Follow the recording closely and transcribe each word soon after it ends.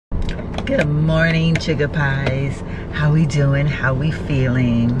Good morning, sugar pies. How we doing? How we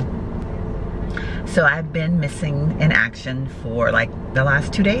feeling? So I've been missing in action for like the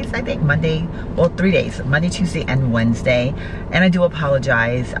last 2 days, I think. Monday, well, 3 days, Monday, Tuesday, and Wednesday. And I do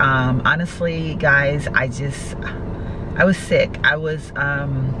apologize. Honestly, guys, I was sick. I was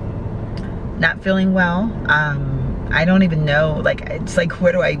not feeling well. I don't even know, like, it's like,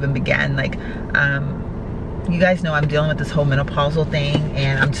 where do I even begin? Like, you guys know I'm dealing with this whole menopausal thing,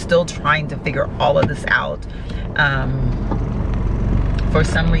 and I'm still trying to figure all of this out. For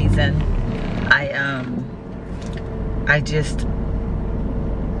some reason, I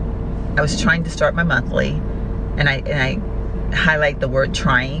was trying to start my monthly, and I highlight the word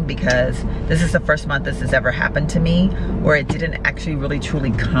trying because this is the first month this has ever happened to me where it didn't actually really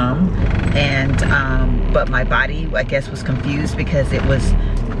truly come. And but my body, I guess, was confused because it was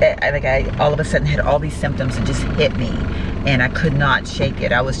I all of a sudden had all these symptoms that just hit me, and I could not shake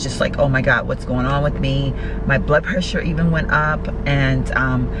it. I was just like, oh my God, what's going on with me? My blood pressure even went up, and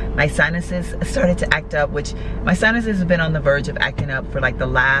my sinuses started to act up, which my sinuses have been on the verge of acting up for like the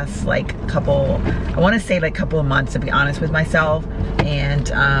last like couple, I want to say like couple of months, to be honest with myself. And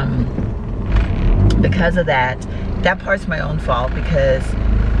because of that part's my own fault, because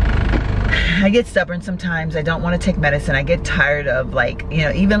I get stubborn sometimes. I don't want to take medicine. I get tired of, like, you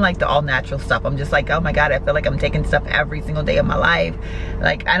know, even like the all natural stuff. I'm just like, oh my God, I feel like I'm taking stuff every single day of my life.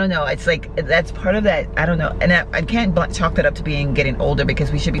 Like, I don't know. It's like, that's part of that. I don't know. And I can't chalk that up to getting older,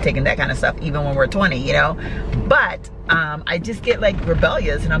 because we should be taking that kind of stuff even when we're 20, you know. But I just get like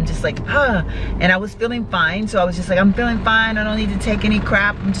rebellious, and I'm just like, and I was feeling fine. So I was just like, I'm feeling fine. I don't need to take any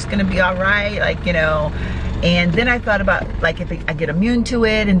crap. I'm just going to be all right. Like, you know. And then I thought about, like, if I get immune to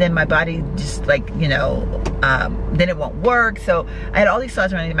it, and then my body just, like, you know, then it won't work. So I had all these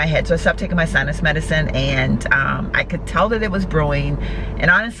thoughts running in my head. So I stopped taking my sinus medicine, and I could tell that it was brewing. And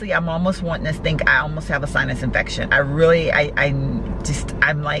honestly, I'm almost wanting to think I almost have a sinus infection. I really,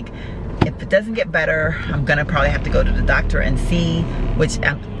 I'm like, if it doesn't get better, I'm gonna probably have to go to the doctor and see, which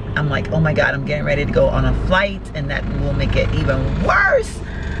I'm like, oh my God, I'm getting ready to go on a flight, and that will make it even worse.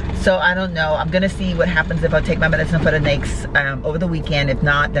 So I don't know. I'm gonna see what happens if I take my medicine for the next over the weekend. If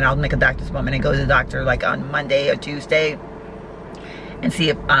not, then I'll make a doctor's appointment and go to the doctor like on Monday or Tuesday, and see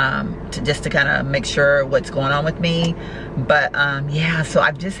if just to kind of make sure what's going on with me. But yeah, so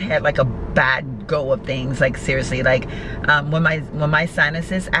I've just had like a bad go of things. Like, seriously, like when my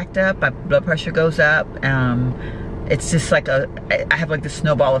sinuses act up, my blood pressure goes up. It's just like I have like the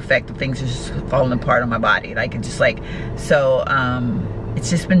snowball effect of things just falling apart on my body. Like, it's just like, so it's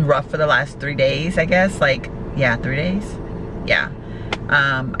just been rough for the last 3 days, I guess. Like, yeah, 3 days. Yeah.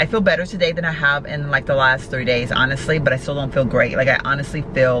 I feel better today than I have in like the last 3 days, honestly, but I still don't feel great. Like, I honestly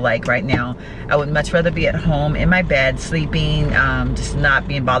feel like right now I would much rather be at home in my bed sleeping, just not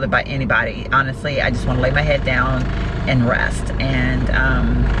being bothered by anybody. Honestly, I just want to lay my head down and rest. And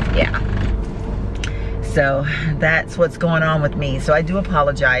yeah. So that's what's going on with me. So I do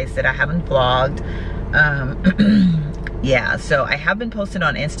apologize that I haven't vlogged. Yeah, so I have been posting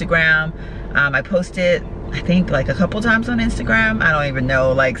on Instagram. I posted, I think, like a couple times on Instagram. I don't even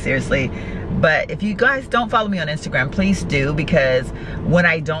know, like, seriously. But if you guys don't follow me on Instagram, please do, because when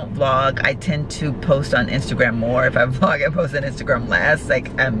I don't vlog, I tend to post on Instagram more. If I vlog, I post on Instagram less.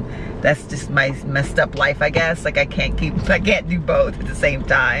 Like, that's just my messed up life, I guess. Like, I can't do both at the same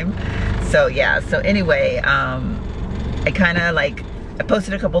time. So yeah, so anyway, I kind of like, I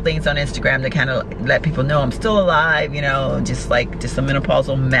posted a couple things on Instagram to kind of let people know I'm still alive, you know, just a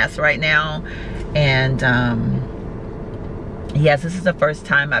menopausal mess right now. And yes, this is the first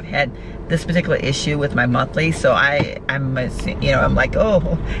time I've had this particular issue with my monthly. So I'm you know, I'm like,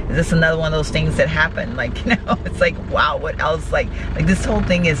 oh, is this another one of those things that happen? Like, you know, it's like, wow, what else? Like this whole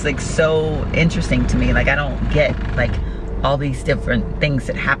thing is like so interesting to me. Like, I don't get like all these different things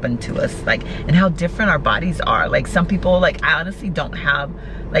that happen to us, like, and how different our bodies are. Like, some people, like, I honestly don't have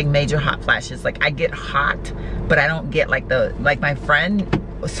like major hot flashes. Like, I get hot, but I don't get like my friend,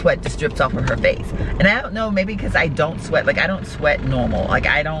 sweat just drips off of her face. And I don't know, maybe because I don't sweat. Like, I don't sweat normal. Like,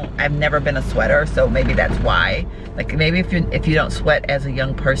 I've never been a sweater, so maybe that's why. Like, maybe if you don't sweat as a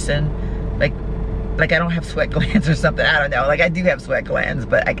young person, like I don't have sweat glands or something. I don't know. Like, I do have sweat glands,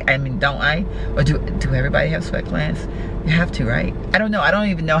 but I mean, don't I? Or do everybody have sweat glands? You have to, right? I don't know. I don't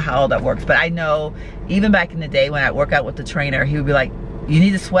even know how all that works. But I know, even back in the day when I work out with the trainer, he would be like, you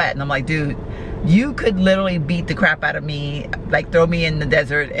need to sweat. And I'm like, dude, you could literally beat the crap out of me, like throw me in the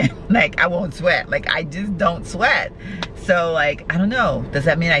desert, and like I won't sweat. Like, I just don't sweat. So like, I don't know. Does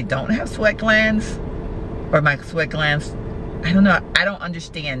that mean I don't have sweat glands? Or my sweat glands I don't know. I don't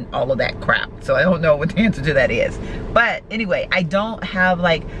understand all of that crap. So I don't know what the answer to that is. But anyway, I don't have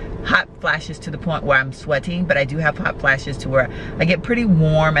like hot flashes to the point where I'm sweating, but I do have hot flashes to where I get pretty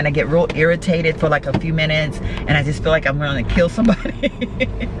warm and I get real irritated for like a few minutes and I just feel like I'm going to kill somebody.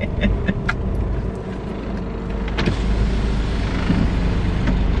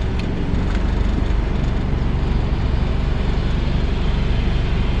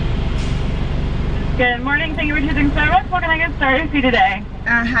 Good morning, thank you for choosing Starbucks. What can I get started for you today?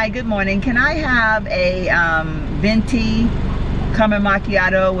 Hi, good morning. Can I have a venti caramel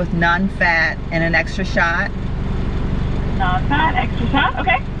macchiato with non-fat and an extra shot? Non-fat, extra shot,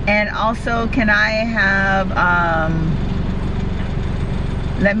 okay. And also, can I have,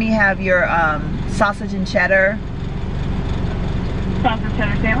 let me have your sausage and cheddar. Sausage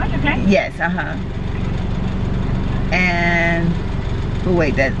cheddar sandwich, okay. Yes, And, oh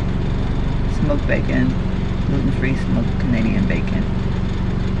wait, that smoked bacon, gluten-free smoked Canadian bacon.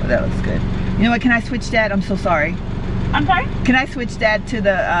 Oh, that looks good. You know what, can I switch that? I'm so sorry. I'm sorry? Can I switch that to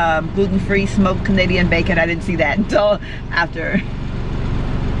the gluten-free smoked Canadian bacon? I didn't see that until after.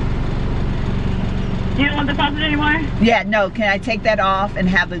 You don't want the sausage anymore? Yeah, no, can I take that off and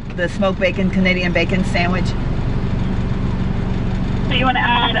have the smoked bacon, Canadian bacon sandwich? So you want to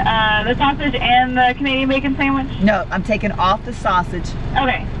add the sausage and the Canadian bacon sandwich? No, I'm taking off the sausage.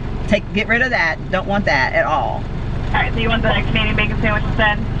 Okay. Get rid of that. Don't want that at all. Alright, so you want the Canadian bacon sandwich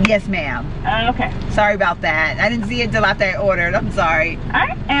instead? Yes, ma'am. Okay. Sorry about that. I didn't see it till after I ordered. I'm sorry.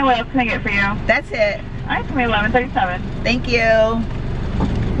 Alright, and what else can I get for you? That's it. Alright, it's going to be 11:37. Thank you.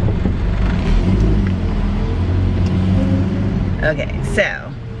 Okay, so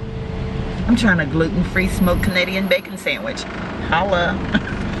I'm trying a gluten-free smoked Canadian bacon sandwich. Holla.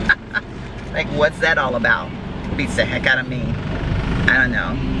 Like, what's that all about? Beats the heck out of me. I don't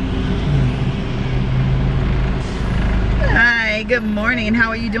know. Hi, good morning. How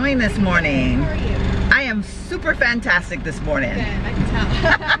are you doing this morning? How are you? I am super fantastic this morning. Good, I can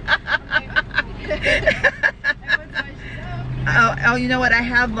tell. Oh, you know what? I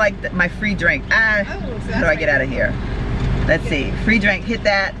have like my free drink. So How do I get out of here? Let's see. Free drink. Hit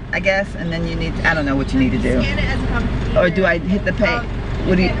that, I guess, and then you need. I don't know what you need to do. Scan it as a company. Or do I hit the pay?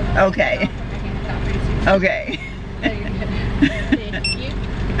 What do you? Okay. Okay. Thank you.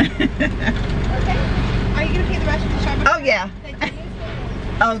 Okay. Are you gonna pay the rest of the shopping? Oh yeah.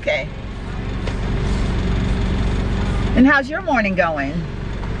 Okay. And how's your morning going?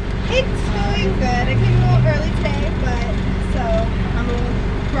 It's going good. I came a little early today, but so I'm a little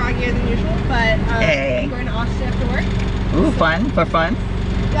groggier than usual. But Hey. I'm going to Austin after work. Ooh, fun for fun.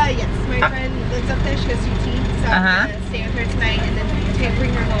 Yes, my friend lives up there. She goes to UT, so I'm gonna stay with her tonight and then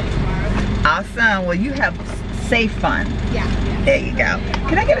bring her home tomorrow. Awesome. Well, you have safe fun. Yeah. There you go.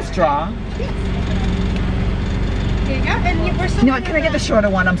 Can I get a straw? Yes. There you go. And we're still. You know what? Can I get the shorter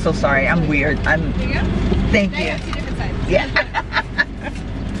one? I'm so sorry. I'm weird. There you go. Thank Now you you. have two different sizes. Yeah.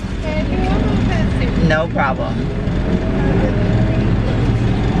 And you want a little bit too. No problem.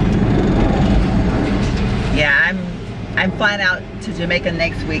 Yeah, I'm flying out to Jamaica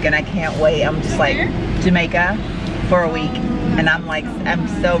next week and I can't wait. I'm just like Jamaica for a week and I'm like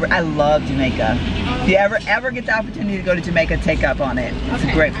I love Jamaica. If you ever get the opportunity to go to Jamaica, take up on it. It's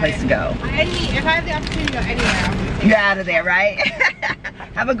a great place to go. If I have the opportunity to go anywhere, You're out of there, right?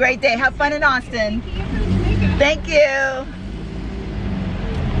 Have a great day. Have fun in Austin. Thank you.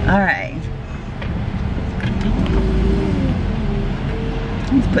 All right.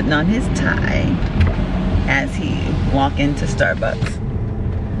 He's putting on his tie as he walk into Starbucks.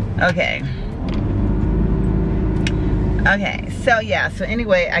 Okay. Okay, so yeah, so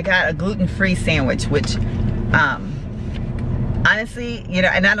anyway, I got a gluten-free sandwich, which honestly, you know,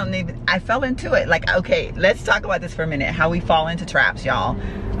 and I fell into it. Like, okay, let's talk about this for a minute, how we fall into traps, y'all.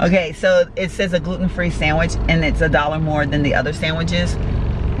 Okay, so it says a gluten-free sandwich and it's $1 more than the other sandwiches.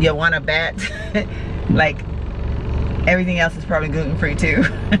 You wanna bet? Like, everything else is probably gluten-free too.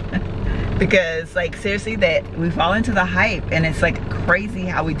 Because like seriously, that we fall into the hype and it's like crazy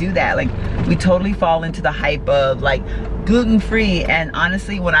how we do that. Like we totally fall into the hype of like gluten-free, and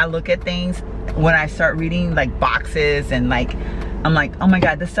honestly when I look at things, when I start reading like boxes and like I'm like, oh my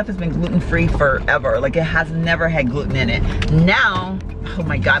god, this stuff has been gluten-free forever. Like it has never had gluten in it. Now, oh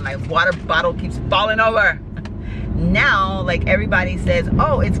my god, my water bottle keeps falling over. Now like everybody says,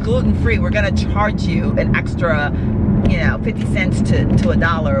 oh, it's gluten-free, we're gonna charge you an extra, you know, 50 cents to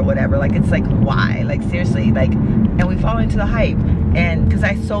 $1 or whatever. Like it's like, why? Like seriously, like, and we fall into the hype. And because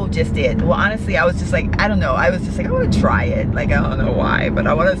I so just did. Well, honestly, I was just like, I don't know, I was just like, I want to try it. Like I don't know why, but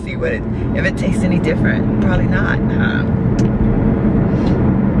I want to see what if it tastes any different. Probably not, huh?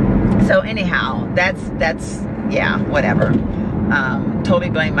 So anyhow, that's yeah, whatever. Totally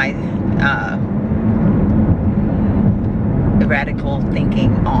blame my radical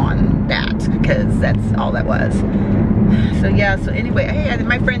thinking on that, because that's all that was. So yeah, so anyway, hey,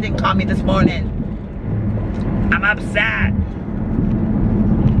 my friend didn't call me this morning. I'm upset.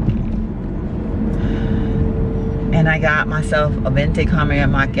 And I got myself a venti caramel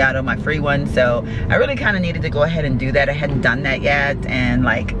macchiato, my free one, so I really kind of needed to go ahead and do that. I hadn't done that yet, and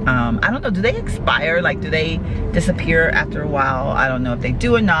like I don't know, do they expire? Like, do they disappear after a while? I don't know if they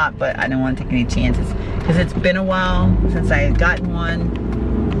do or not, but I don't want to take any chances, because it's been a while since I had gotten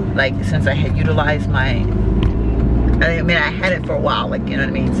one, like since I had utilized my, I mean, I had it for a while, like, you know what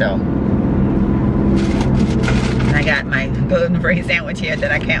I mean? So, and I got my gluten-free sandwich here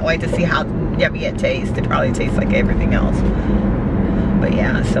that I can't wait to see how yummy it tastes. It probably tastes like everything else. But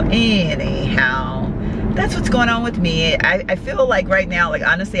yeah, so anyhow, that's what's going on with me. I feel like right now, like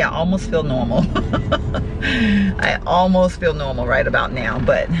honestly, I almost feel normal. I almost feel normal right about now,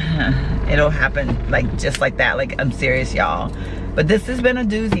 but it'll happen like just like that. Like, I'm serious, y'all. But this has been a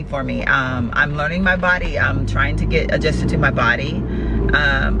doozy for me. I'm learning my body. I'm trying to get adjusted to my body.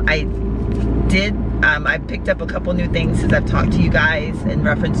 I picked up a couple new things since I've talked to you guys in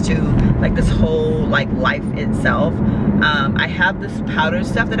reference to like this whole like life itself. I have this powder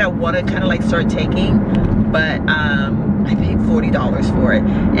stuff that I want to kind of like start taking, but I paid $40 for it,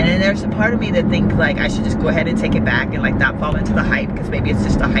 and then there's a part of me that thinks like I should just go ahead and take it back and like not fall into the hype, because maybe it's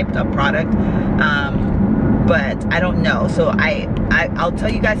just a hyped up product. But I don't know, so I'll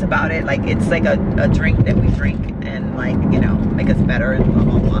tell you guys about it. Like, it's like a drink that we drink and like, you know, make us better and blah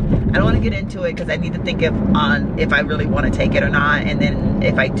blah blah. I don't want to get into it because I need to think if I really want to take it or not, and then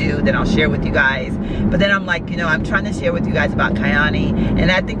if I do, then I'll share with you guys. But then I'm like, you know, I'm trying to share with you guys about Kyani, and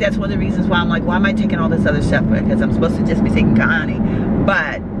I think that's one of the reasons why I'm like, why am I taking all this other stuff? Because I'm supposed to just be taking Kyani.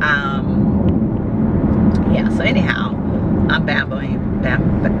 But yeah, so anyhow, I'm baffling.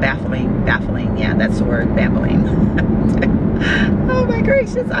 Yeah, that's the word, baffling. Oh my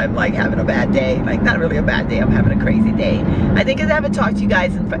gracious, I'm like having a bad day. Like, not really a bad day, I'm having a crazy day. I think because I haven't talked to you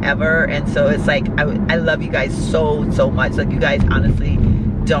guys in forever, and so it's like I love you guys so much. Like, you guys honestly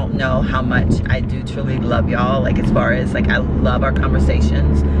don't know how much I do truly love y'all. Like, as far as like, I love our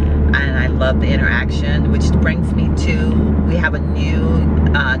conversations and I love the interaction, which brings me to, we have a new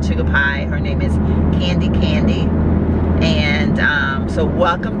sugar pie. Her name is Candy. And so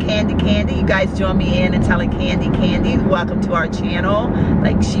welcome Candy. You guys join me in and telling Candy, welcome to our channel.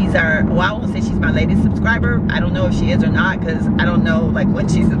 Like, she's our, well, I won't say she's my latest subscriber. I don't know if she is or not, because I don't know like when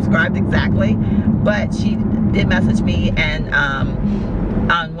she subscribed exactly, but she did message me and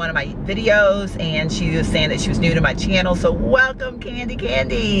on one of my videos, and she was saying that she was new to my channel. So welcome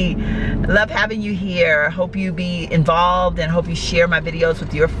Candy. Love having you here. Hope you be involved, and hope you share my videos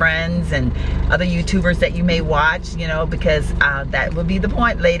with your friends and other YouTubers that you may watch, you know, because that would be the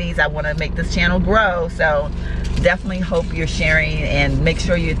point, ladies. I want to make this channel grow, so definitely hope you're sharing, and make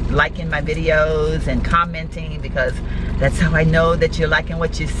sure you're liking my videos and commenting, because that's how I know that you're liking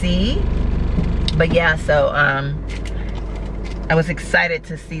what you see. But yeah, so I was excited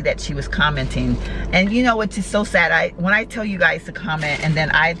to see that she was commenting. And you know what's just so sad, when I tell you guys to comment, and then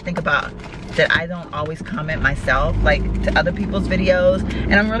I think about that I don't always comment myself, like to other people's videos,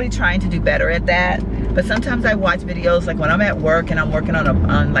 and I'm really trying to do better at that. But sometimes I watch videos, like when I'm at work and I'm working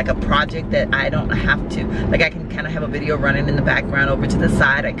on like a project that I don't have to, like I can kind of have a video running in the background over to the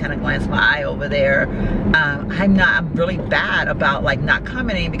side. I kind of glance my eye over there. I'm really bad about like not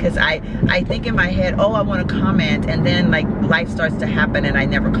commenting, because I think in my head, oh, I want to comment, and then like life starts to happen and I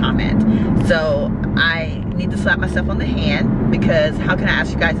never comment. So I need to slap myself on the hand, because how can I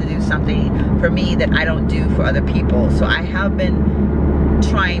ask you guys to do something for me that I don't do for other people? So I have been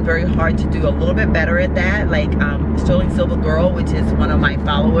trying very hard to do a little bit better at that. Like Sterling Silver Girl, which is one of my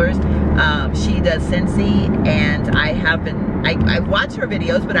followers, she does Scentsy, and I watch her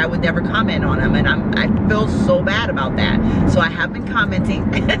videos, but I would never comment on them, and I feel so bad about that. So I have been commenting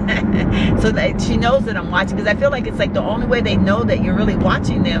so that she knows that I'm watching, because I feel like it's like the only way they know that you're really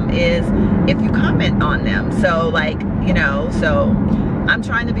watching them is if you comment on them. So like, you know, so I'm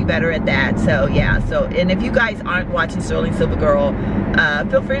trying to be better at that. So yeah, so, and if you guys aren't watching Sterling Silver Girl,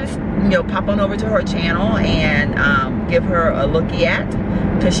 feel free to, you know, pop on over to her channel and give her a looky at,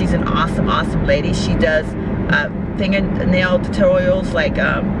 because she's an awesome lady. She does fingernail tutorials, like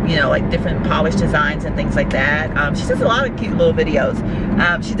you know, like different polish designs and things like that. She does a lot of cute little videos.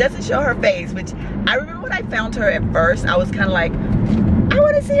 She doesn't show her face, which I remember when I found her at first, I was kind of like, I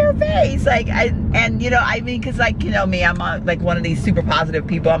want to see her face, like, and you know, I mean, because like, you know me, I'm like one of these super positive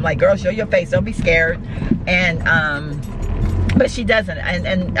people. I'm like, girl, show your face, don't be scared. And But she doesn't,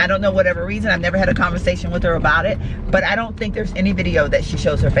 and I don't know whatever reason. I've never had a conversation with her about it, but I don't think there's any video that she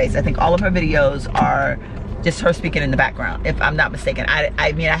shows her face. I think all of her videos are just her speaking in the background, if I'm not mistaken.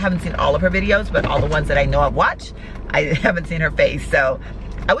 I mean, I haven't seen all of her videos, but all the ones that I know I've watched, I haven't seen her face. So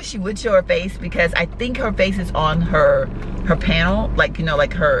I wish she would show her face, because I think her face is on her panel, like, you know,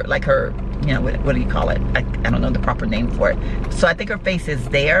 like her, you know, what do you call it? I don't know the proper name for it. So I think her face is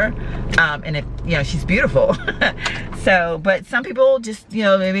there, and if, you know, she's beautiful. So, but some people just, you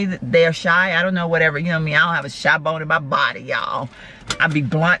know, maybe they're shy, I don't know, whatever. You know me, I don't have a shy bone in my body, y'all. I be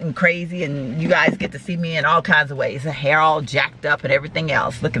blunt and crazy, and you guys get to see me in all kinds of ways. The hair all jacked up and everything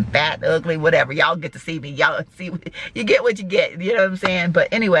else, looking fat, ugly, whatever. Y'all get to see me. Y'all see, you get what you get, you know what I'm saying? But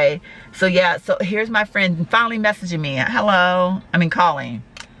anyway, so yeah, so here's my friend finally messaging me. Hello, I mean calling.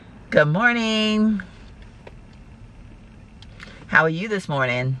 Good morning. How are you this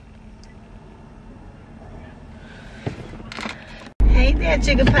morning? Hey there,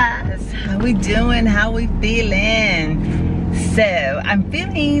 sugar pies. How we doing? How we feeling? So I'm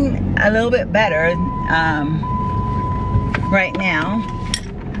feeling a little bit better right now.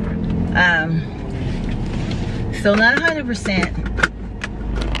 Still not 100%,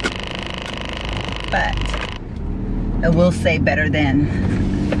 but I will say better than,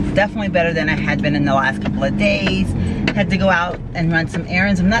 definitely better than I had been in the last couple of days. Had to go out and run some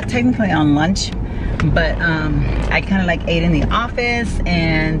errands. I'm not technically on lunch, but I kind of like ate in the office,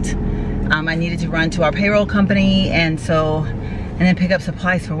 and I needed to run to our payroll company, and then pick up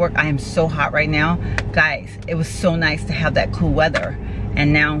supplies for work. I am so hot right now. Guys, it was so nice to have that cool weather,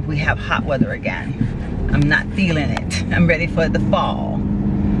 and now we have hot weather again. I'm not feeling it. I'm ready for the fall.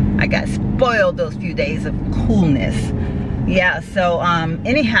 I got spoiled those few days of coolness. Yeah, so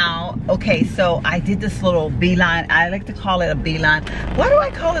anyhow, okay, so I did this little beeline. I like to call it a beeline. Why do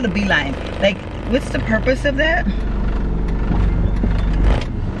I call it a beeline? Like, what's the purpose of that?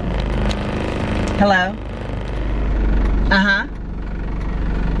 Hello? Uh-huh.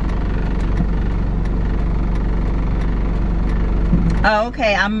 Oh,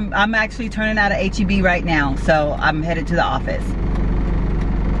 okay, I'm actually turning out of HEB right now, so I'm headed to the office.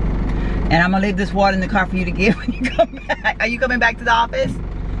 And I'm gonna leave this water in the car for you to get when you come back. Are you coming back to the office?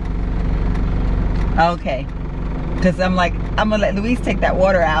 Okay. Because I'm like, I'm gonna let Luis take that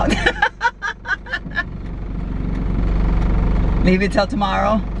water out. Leave it till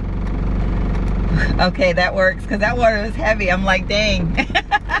tomorrow. Okay, that works, because that water is heavy. I'm like, dang.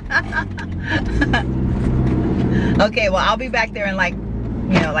 Okay, well, I'll be back there in like,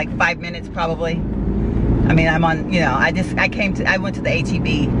 you know, like 5 minutes probably. I mean, I'm on, you know, I went to the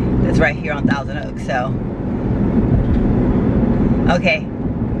HEB that's right here on Thousand Oaks, so. Okay.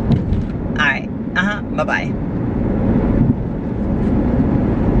 All right. Bye-bye.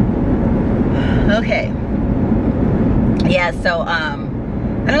 Okay. Yeah, so, I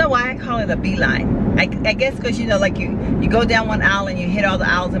don't know why I call it a beeline. I guess because, you know, like you go down one aisle and you hit all the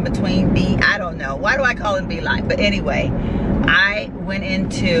aisles in between. I don't know. Why do I call it a beeline? But anyway, I went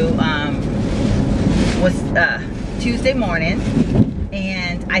into, Tuesday morning,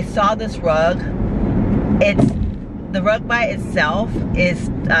 and I saw this rug. The rug by itself is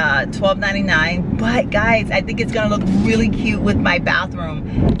 $12.99, but guys, I think it's gonna look really cute with my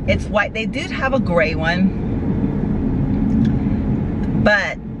bathroom. It's white. They did have a gray one,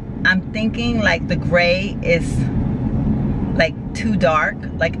 but I'm thinking like the gray is like too dark.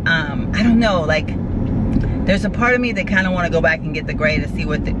 Like I don't know, like there's a part of me that kind of want to go back and get the gray to see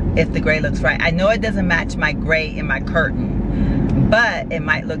if the gray looks right. I know it doesn't match my gray in my curtain, but it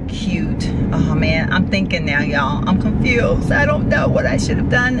might look cute. Oh man, I'm thinking now, y'all. I'm confused. I don't know what I should have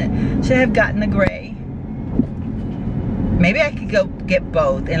done. Should I have gotten the gray? Maybe I could go get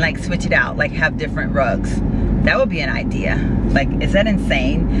both and like switch it out, like have different rugs. That would be an idea. Like, is that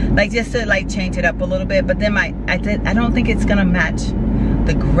insane? Like, just to like change it up a little bit. But then I don't think it's gonna match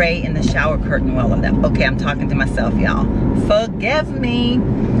the gray in the shower curtain well enough. Okay, I'm talking to myself, y'all. Forgive me.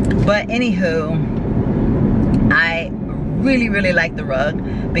 But anywho, I really like the rug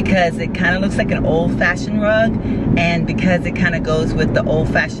because it kind of looks like an old-fashioned rug, and because it kind of goes with the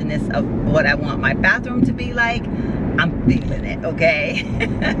old-fashionedness of what I want my bathroom to be like. I'm feeling it, okay?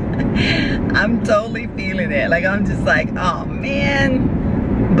 I'm totally feeling it. Like, I'm just like, oh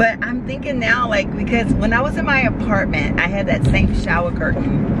man. But I'm thinking now, like, because when I was in my apartment, I had that same shower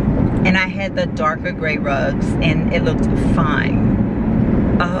curtain and I had the darker gray rugs and it looked fine.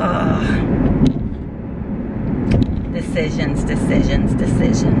 Decisions.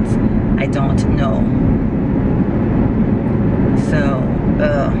 I don't know. So,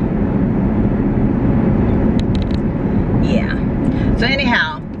 yeah. So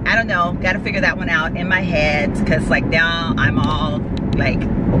anyhow, I don't know, gotta figure that one out in my head, because like now I'm all like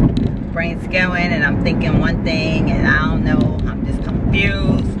brain's going and I'm thinking one thing and I don't know, I'm just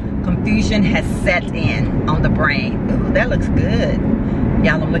confused. Confusion has set in on the brain. Ooh, that looks good.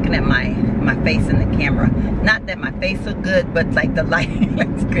 Y'all, I'm looking at my face in the camera. Not that my face looks good, but like the lighting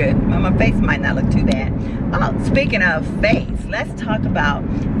looks good. Well, my face might not look too bad. Oh, speaking of face, let's talk about,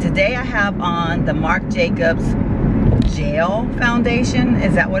 today I have on the Marc Jacobs Gel Foundation.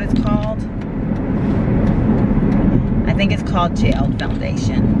 Is that what it's called? I think it's called Gel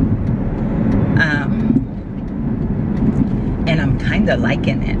Foundation. And I'm kind of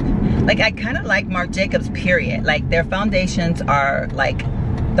liking it. Like, I kind of like Marc Jacobs, period. Like, their foundations are like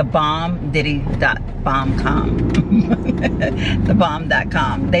the bomb, diddy.bomb.com. The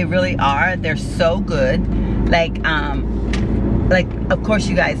bomb.com. They really are. They're so good. Like, of course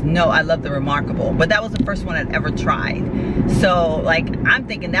you guys know I love the Remarkable, but that was the first one I'd ever tried. So, like, I'm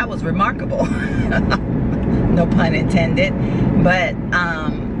thinking that was remarkable. No pun intended. But,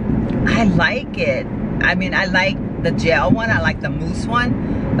 I like it. I mean, I like the gel one. I like the mousse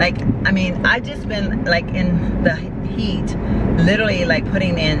one. Like, I mean, I've just been like in the heat, literally like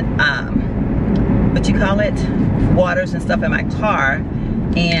putting in what you call it, waters and stuff in my car,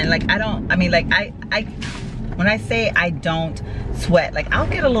 and like I when I say I don't sweat, like I'll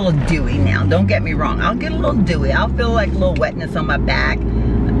get a little dewy now, don't get me wrong, I'll get a little dewy, I'll feel like a little wetness on my back,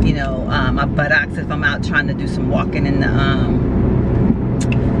 you know, my buttocks if I'm out trying to do some walking in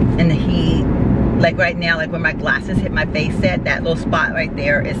the heat. Like right now, like when my glasses hit my face set, that little spot right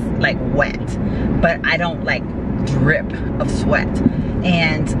there is like wet, but I don't like drip of sweat.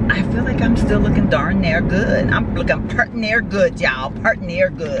 And I feel like I'm still looking darn near good. I'm looking pert near good, y'all, pert near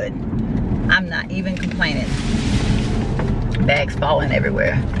good. I'm not even complaining. Bags falling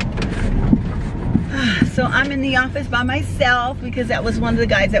everywhere. So I'm in the office by myself because that was one of the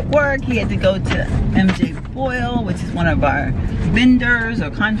guys at work. He had to go to MJ Boyle, which is one of our vendors or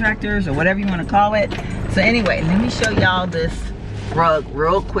contractors or whatever you want to call it. So anyway, let me show y'all this rug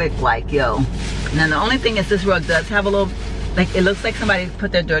real quick. Like, yo, now the only thing is this rug does have a little, like, it looks like somebody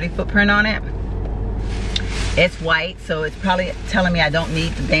put their dirty footprint on it. It's white, so it's probably telling me I don't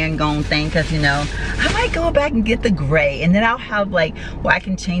need the Van Gogh thing, because, you know, I might go back and get the gray, and then I'll have like, well, I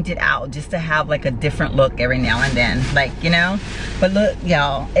can change it out just to have like a different look every now and then, like, you know. But look,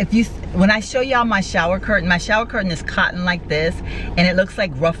 y'all, if you, when I show y'all my shower curtain is cotton like this, and it looks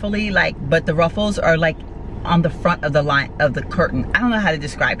like ruffly, like, but the ruffles are like on the front of the line of the curtain. I don't know how to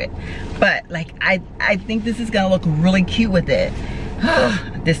describe it, but like I think this is gonna look really cute with it.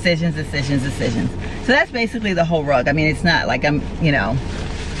 Decisions. So that's basically the whole rug. I mean, it's not like I'm, you know,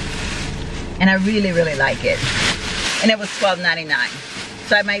 and I really like it. And it was $12.99.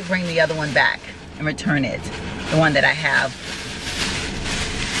 So I might bring the other one back and return it. The one that I have.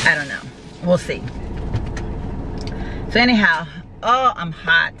 I don't know. We'll see. So anyhow, oh, I'm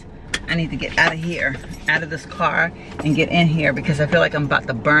hot. I need to get out of here, out of this car, and get in here because I feel like I'm about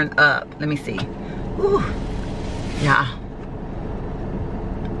to burn up. Let me see. Ooh. Yeah.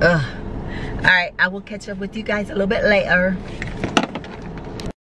 Ugh. All right, I will catch up with you guys a little bit later.